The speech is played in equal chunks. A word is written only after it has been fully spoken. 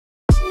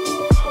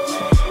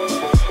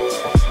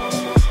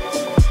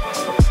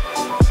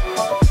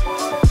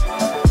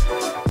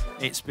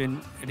It's been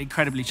an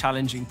incredibly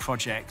challenging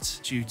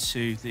project due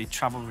to the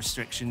travel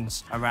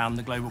restrictions around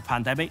the global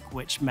pandemic,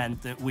 which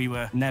meant that we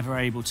were never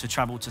able to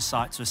travel to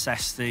site to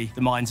assess the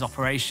mine's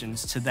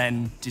operations to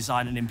then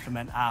design and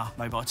implement our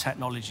mobile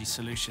technology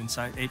solution.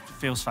 So it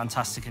feels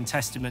fantastic and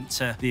testament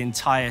to the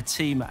entire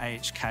team at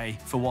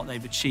AHK for what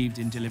they've achieved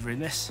in delivering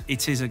this.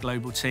 It is a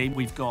global team.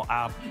 We've got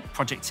our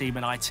project team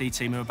and IT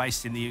team who are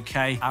based in the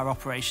UK, our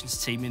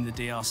operations team in the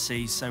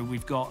DRC. So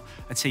we've got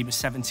a team of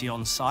 70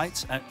 on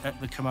site at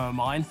the Kamoa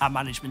mine. Our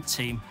management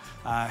team,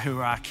 who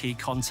are our key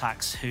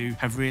contacts, who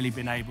have really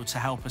been able to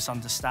help us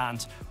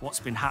understand what's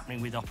been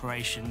happening with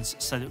operations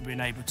so that we've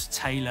been able to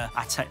tailor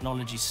our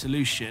technology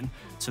solution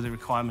to the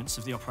requirements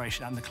of the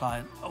operation and the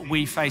client.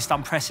 We faced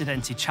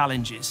unprecedented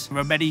challenges. There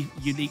are many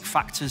unique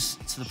factors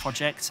to the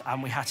project,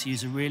 and we had to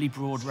use a really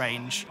broad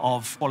range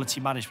of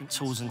quality management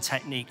tools and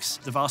techniques.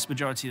 The vast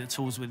majority of the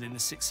tools within the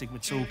Six Sigma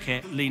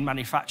toolkit, lean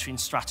manufacturing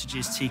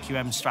strategies,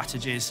 TQM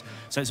strategies.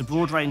 So it's a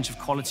broad range of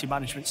quality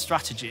management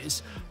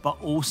strategies,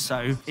 but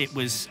also it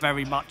was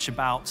very much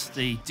about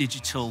the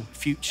digital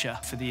future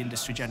for the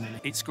industry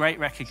generally. It's great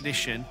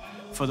recognition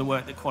for the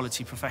work that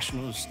quality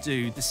professionals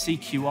do. The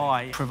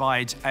CQI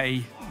provide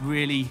a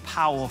really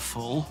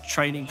powerful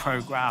training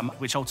program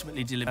which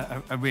ultimately delivers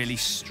a really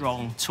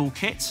strong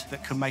toolkit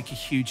that can make a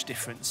huge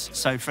difference.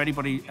 So for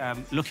anybody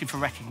looking for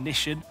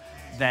recognition,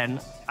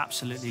 then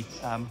absolutely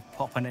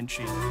pop an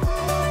entry.